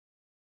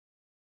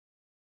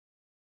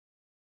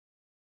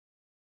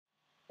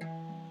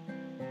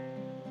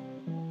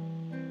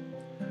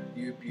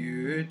You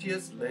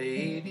beauteous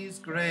ladies,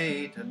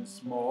 great and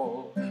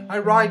small, I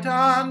write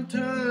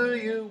unto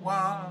you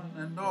one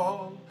and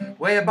all,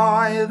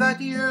 whereby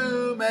that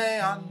you may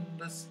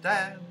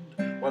understand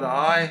what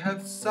I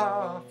have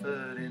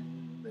suffered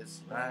in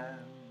this land.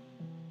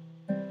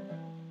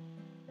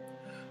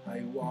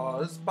 I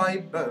was by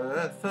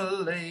birth a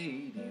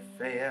lady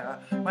fair,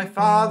 my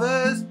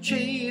father's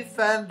chief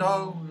and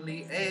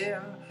only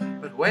heir.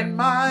 But when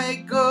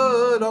my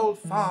good old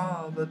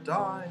father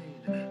died,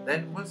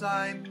 then was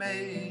I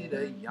made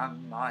a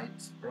young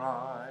knight's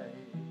bride.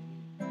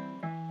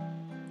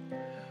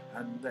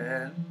 And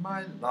then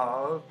my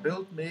love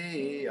built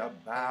me a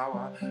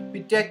bower,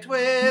 bedecked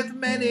with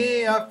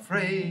many a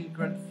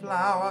fragrant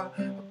flower,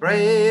 a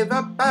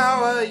braver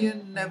bower you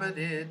never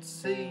did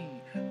see,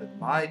 that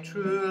my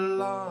true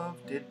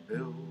love did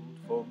build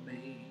for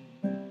me.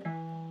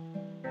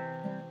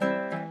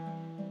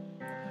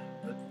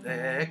 But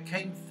there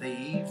came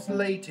thieves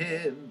late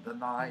in the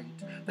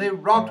night, they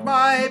robbed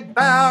my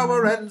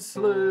bower and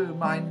slew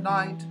my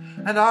knight,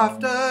 and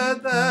after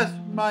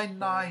that my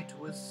knight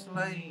was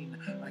slain,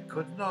 I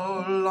could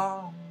no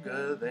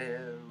longer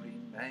there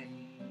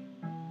remain.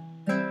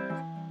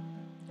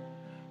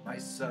 My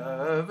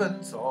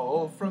servants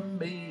all from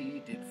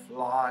me did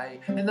fly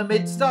in the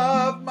midst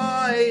of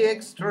my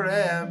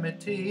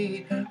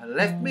extremity, and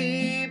left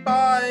me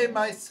by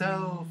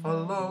myself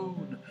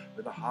alone,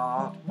 with a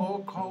heart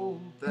more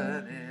cold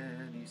than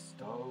any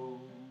stone.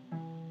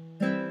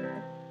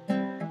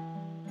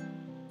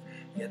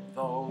 Yet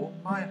though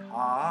my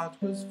heart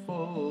was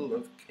full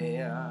of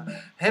care,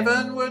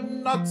 heaven would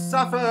not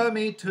suffer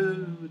me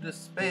to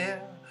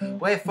despair,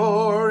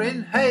 wherefore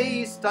in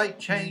haste I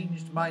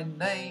changed my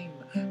name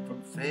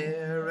from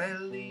fair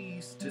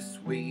Elise to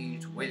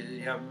sweet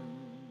William.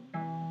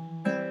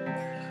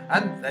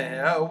 And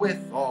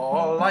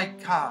therewithal I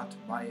cut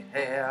my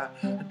hair,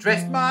 and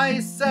dressed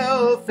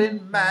myself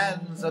in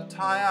man's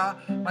attire,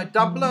 my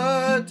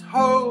doublet,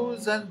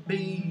 hose, and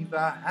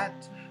beaver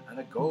hat, and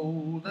a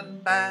golden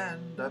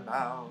band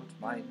about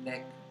my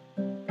neck,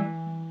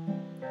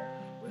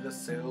 with a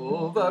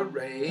silver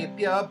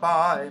rapier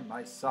by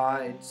my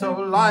side. So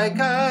like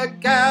a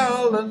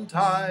gallant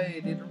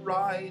I did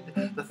ride.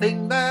 The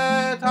thing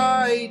that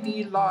I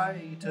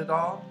delighted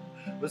on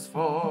was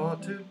for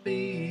to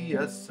be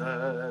a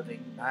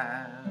serving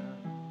man.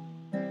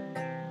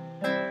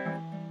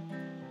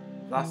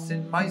 Thus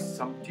in my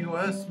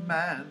sumptuous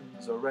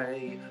man's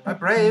array I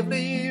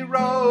bravely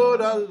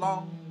rode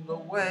along the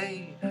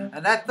way,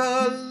 and at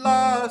the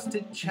last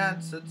it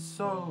chanced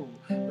so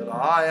that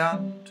I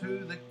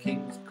unto the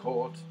king's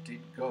court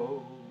did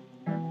go.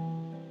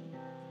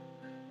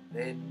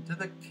 Then to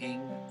the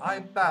king I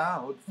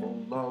bowed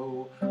full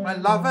low, my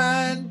love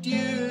and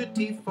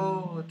duty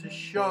for to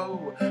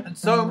show, and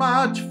so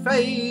much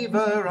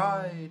favour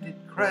I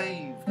did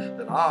crave,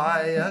 that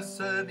I a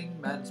serving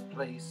man's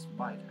place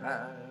might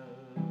have.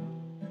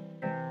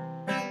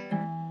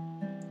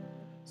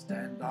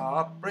 Stand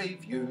up,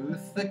 brave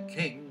youth, the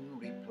king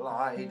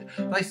replied,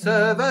 thy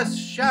service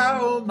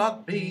shall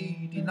not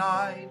be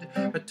denied,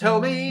 but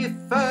tell me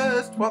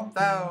first what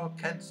thou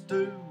canst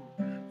do,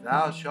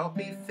 thou shalt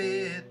be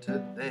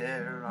fitted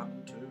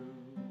thereunto.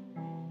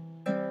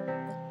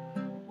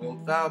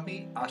 Wilt thou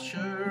be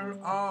usher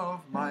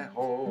of my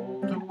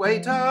hall, to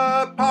wait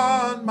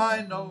upon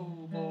my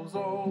nobles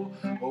all,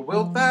 or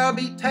wilt thou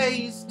be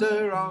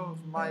taster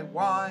of my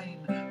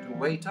wine, to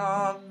wait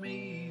on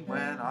me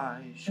when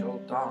I shall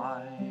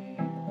dine?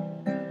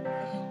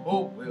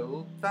 Or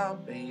wilt thou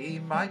be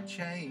my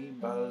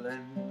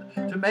chamberlain,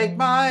 to make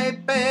my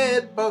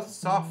bed both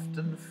soft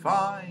and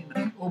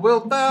fine? Or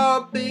wilt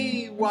thou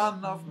be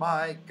one of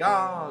my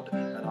guard,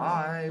 and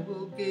I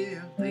will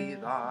give thee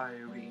thy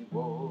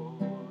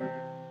reward?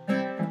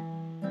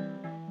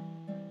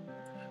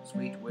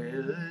 Sweet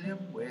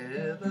William,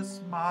 with a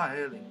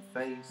smiling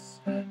face,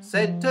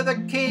 said to the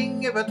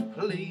king, if it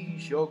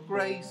please your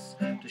grace,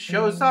 to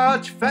show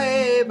such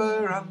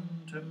favour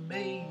unto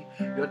me,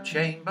 your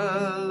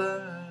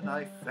chamberlain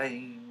I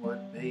fain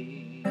would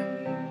be.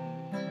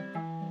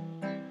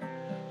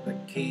 The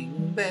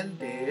king then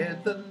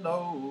did the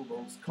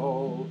nobles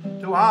call,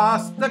 to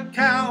ask the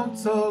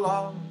counsel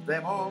of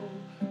them all,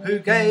 who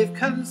gave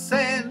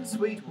consent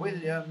sweet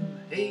William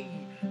he,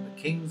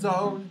 the king's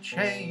own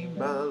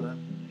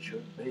chamberlain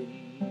should be.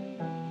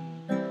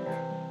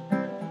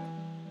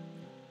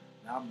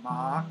 Now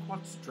mark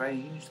what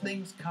strange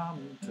things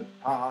come to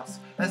pass,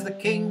 as the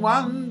king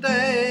one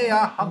day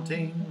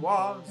a-hunting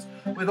was,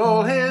 with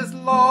all his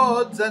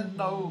lords and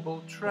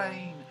noble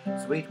train,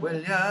 sweet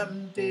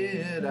William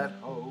did at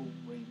home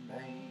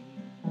remain.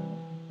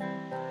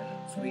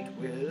 Sweet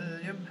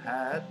William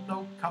had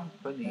no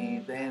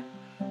company then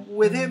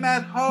with him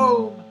at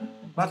home,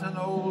 but an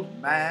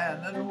old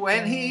man, and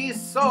when he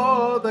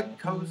saw the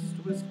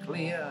coast was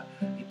clear,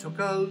 he took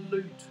a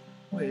lute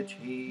which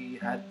he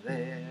had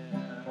there.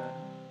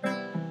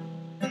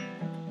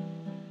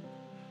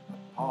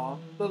 Upon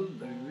the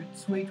lute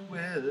sweet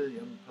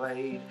William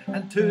played,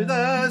 and to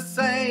the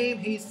same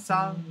he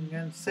sung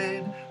and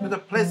said, with a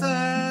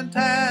pleasant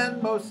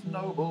and most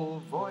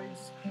noble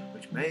voice,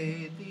 which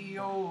made the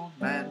old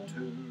man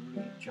to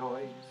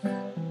rejoice.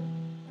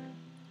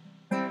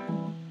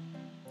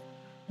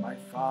 My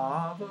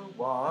father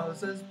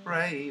was as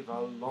brave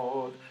a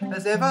lord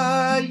as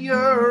ever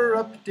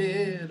Europe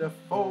did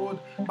afford.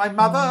 My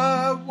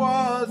mother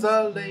was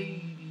a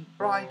lady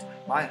bright,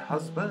 my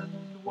husband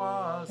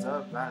was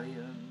a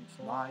valiant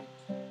knight.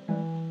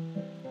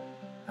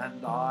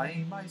 And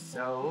I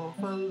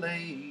myself a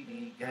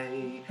lady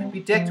gay,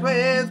 bedecked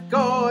with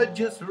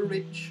gorgeous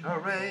rich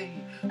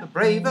array, the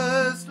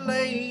bravest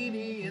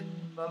lady in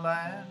the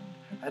land,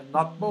 had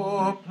not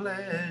more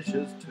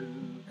pleasures to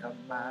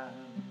command.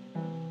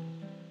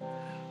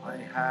 I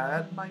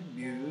had my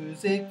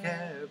music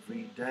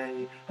every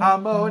day,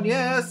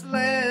 harmonious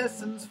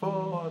lessons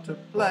for to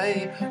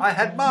play. I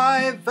had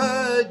my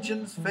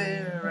virgins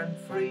fair and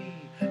free,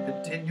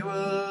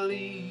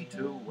 continually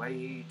to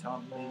wait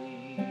on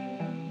me.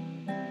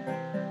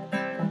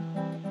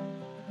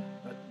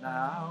 But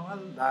now,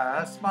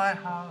 alas, my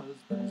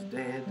husband's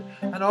dead,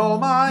 and all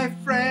my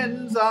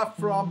friends are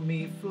from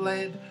me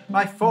fled.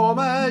 My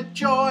former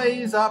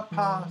joys are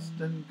past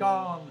and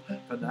gone,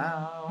 for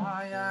now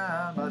I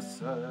am a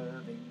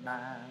serving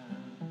man.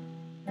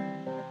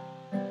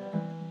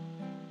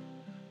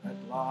 At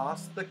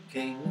last the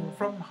king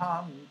from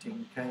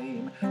hunting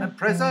came, and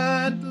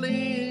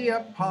presently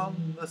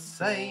upon the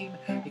same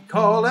he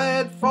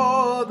called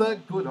for the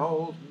good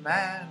old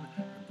man,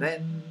 and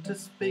then to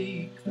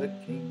speak the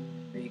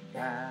king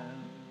began.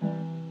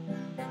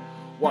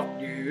 What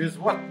news,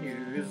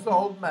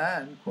 old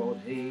man,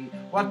 quoth he,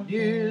 what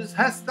news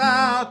hast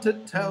thou to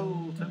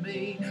tell to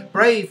me?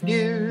 Brave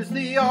news,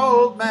 the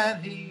old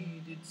man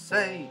he did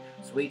say,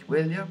 sweet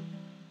William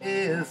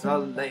is a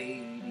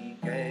lady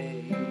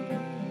gay.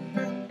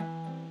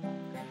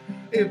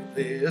 If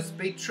this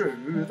be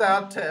true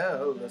thou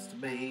tellest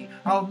me,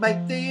 I'll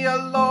make thee a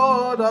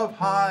lord of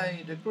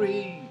high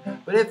degree.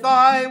 But if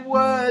thy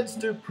words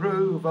do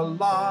prove a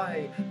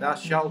lie, thou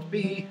shalt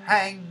be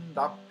hanged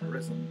up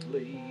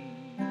presently.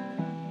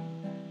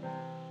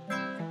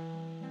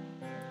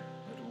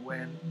 But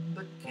when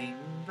the king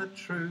the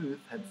truth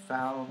had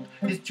found,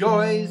 his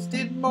joys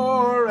did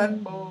more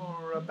and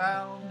more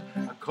abound,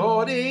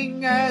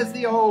 according as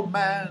the old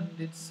man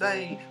did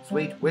say,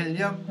 sweet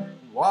William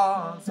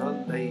was a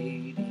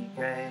lady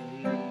gay.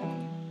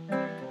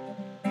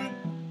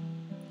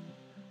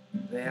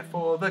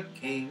 Therefore the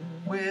king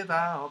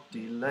without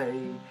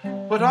delay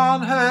put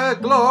on her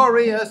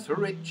glorious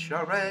rich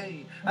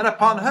array, and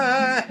upon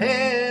her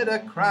head a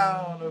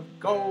crown of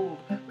gold,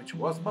 which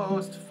was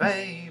most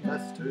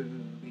famous to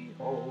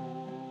behold.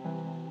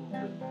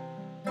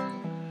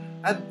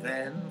 And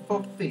then,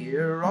 for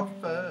fear of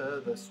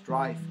further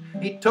strife,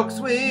 he took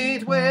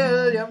sweet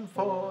William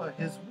for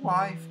his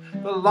wife.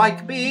 The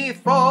like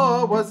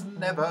before was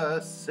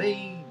never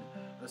seen,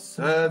 a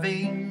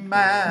serving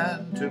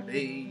man to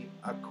be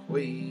a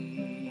queen.